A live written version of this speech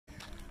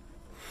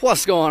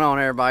What's going on,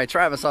 everybody?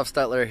 Travis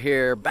Huffstetler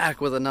here,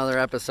 back with another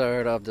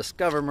episode of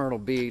Discover Myrtle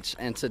Beach,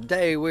 and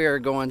today we are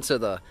going to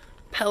the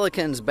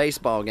Pelicans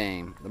baseball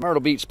game. The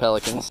Myrtle Beach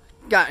Pelicans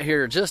got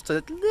here just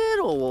a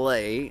little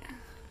late,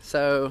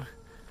 so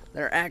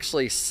they're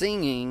actually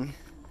singing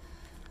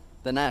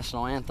the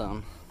national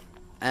anthem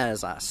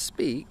as I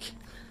speak.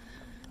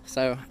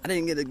 So I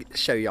didn't get to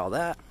show y'all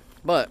that,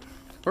 but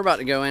we're about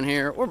to go in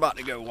here. We're about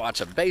to go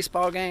watch a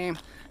baseball game.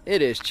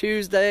 It is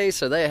Tuesday,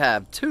 so they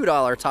have $2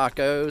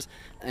 tacos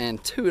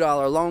and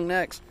 $2 long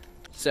necks.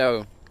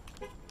 So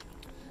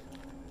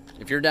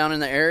if you're down in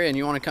the area and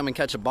you want to come and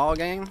catch a ball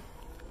game,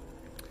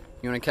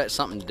 you want to catch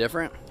something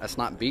different that's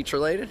not beach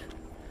related,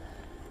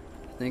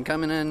 then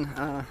come in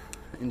and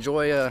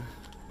enjoy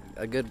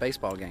a good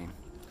baseball game.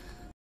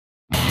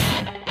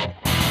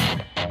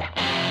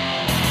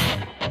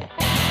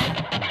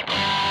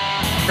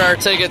 Our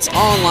tickets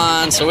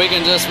online so we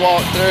can just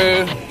walk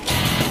through.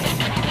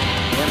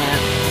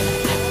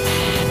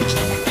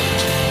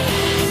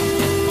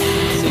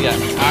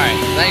 Alright,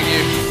 thank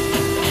you.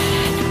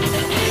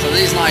 So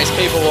these nice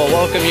people will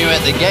welcome you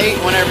at the gate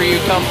whenever you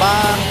come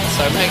by,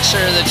 so make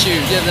sure that you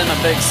give them a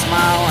big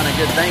smile and a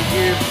good thank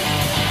you.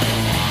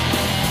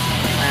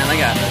 Man, they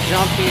got the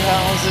jumpy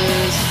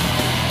houses,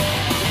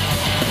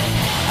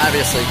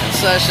 obviously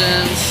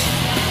concessions,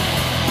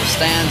 the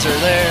stands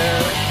are there,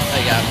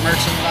 they got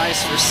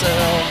merchandise for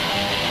sale,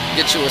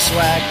 get you a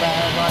swag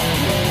bag while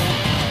you're there.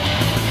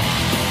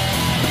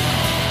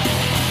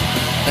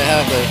 They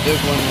have the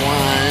Dublin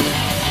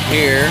wine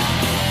here.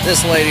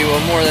 This lady will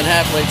more than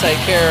happily take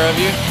care of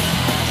you.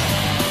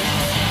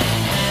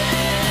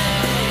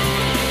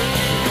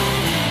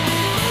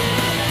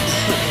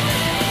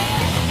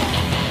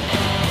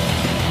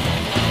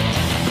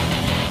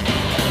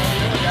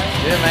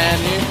 Yeah,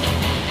 man, you.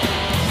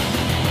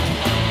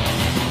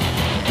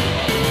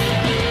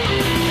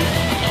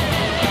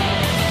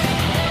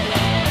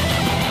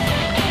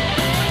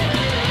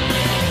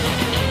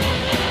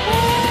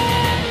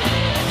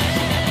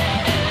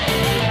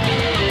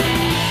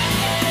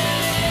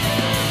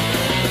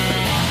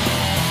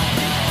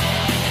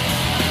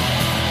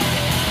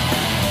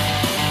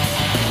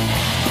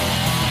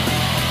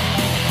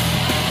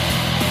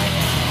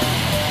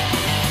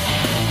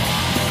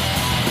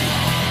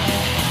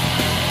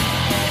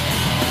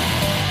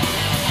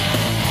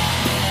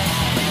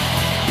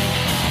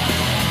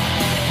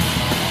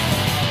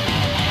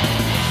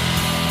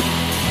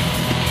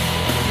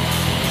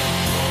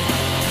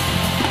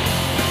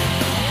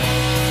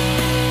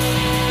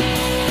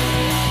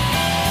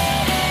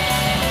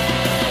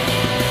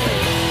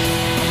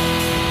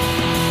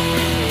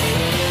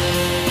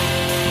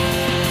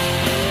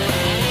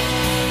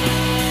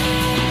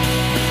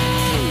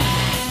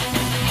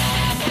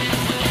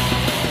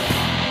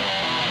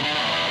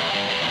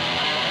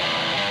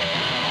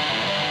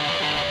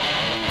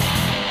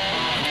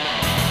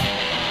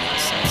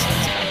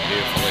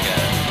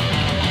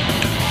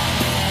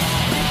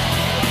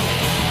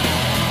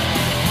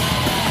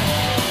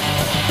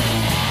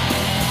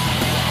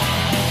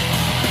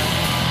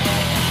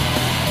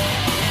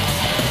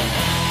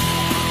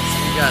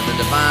 Got the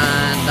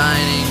Divine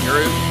Dining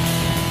Group,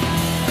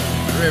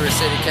 River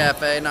City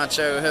Cafe,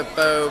 Nacho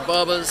Hippo,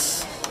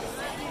 Bubba's,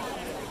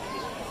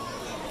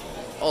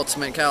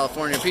 Ultimate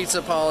California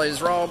Pizza,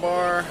 Polly's Raw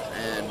Bar,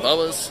 and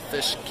Bubba's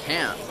Fish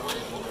Camp.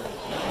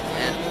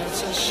 And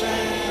it's a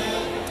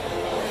shame,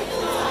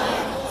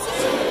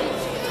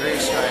 three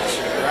strikes,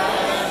 you're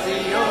out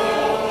the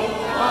old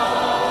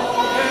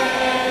ball game.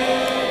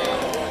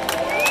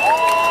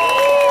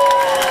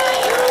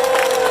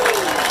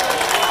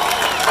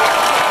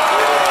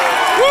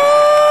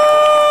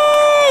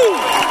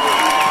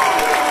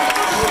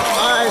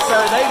 Alright, so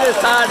they just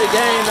tied the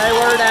game. They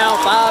were down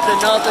 5-0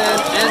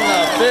 in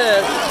the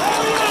fifth.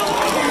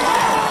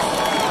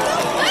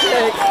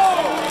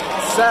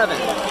 6-7.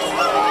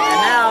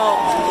 And now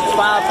it's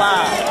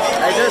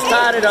 5-5. They just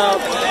tied it up.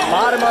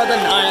 Bottom of the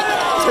ninth.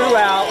 2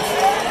 outs.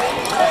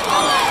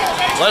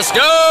 Let's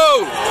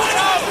go!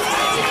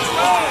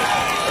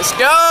 Let's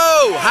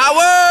go!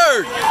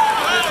 Howard!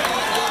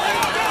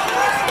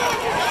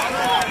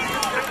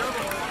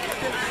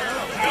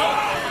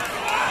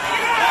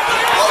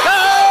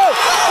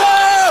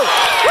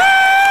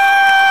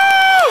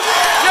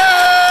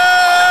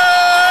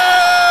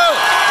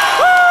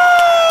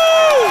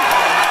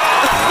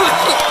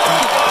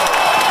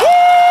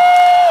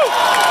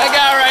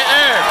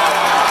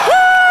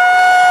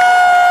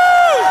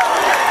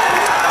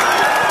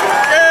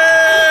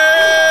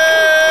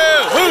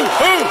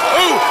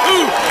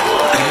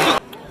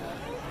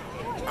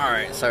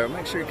 So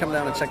make sure you come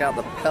down and check out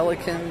the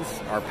Pelicans,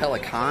 or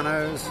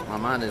Pelicanos. My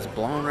mind is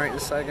blown right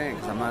this second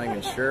because I'm not even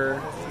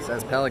sure. It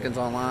says Pelicans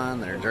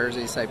online, their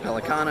jerseys say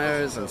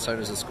Pelicanos, and so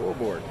does the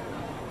scoreboard.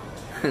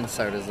 And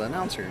so does the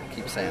announcer,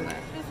 keep saying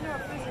that.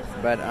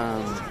 But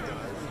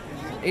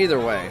either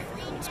way,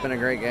 it's been a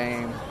great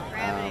game.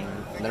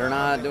 They're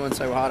not doing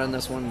so hot in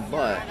this one,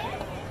 but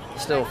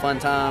still a fun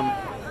time.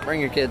 Bring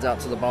your kids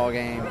out to the ball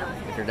game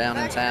if you're down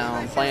in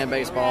town playing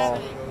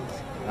baseball.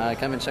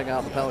 come and check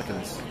out the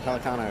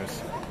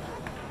Pelicanos.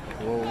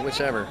 Well,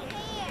 whichever.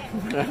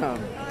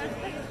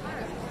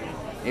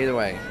 Either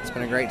way, it's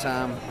been a great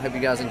time. Hope you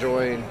guys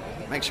enjoyed.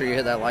 Make sure you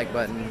hit that like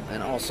button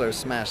and also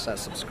smash that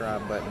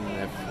subscribe button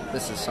if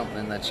this is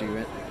something that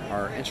you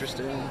are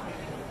interested in.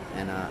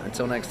 And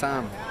until next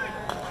time,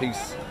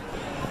 peace.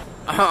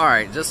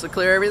 Alright, just to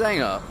clear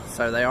everything up.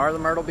 So they are the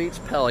Myrtle Beach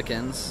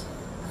Pelicans,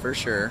 for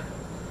sure.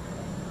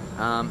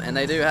 And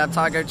they do have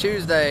Taco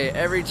Tuesday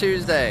every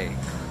Tuesday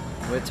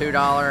with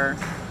 $2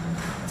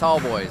 tall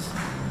boys,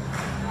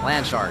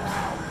 land sharks.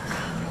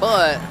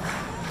 But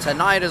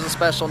tonight is a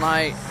special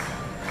night,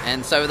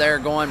 and so they're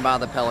going by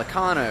the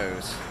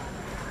Pelicanos.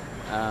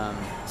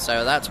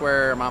 So that's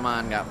where my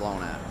mind got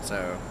blown at.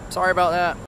 So sorry about that.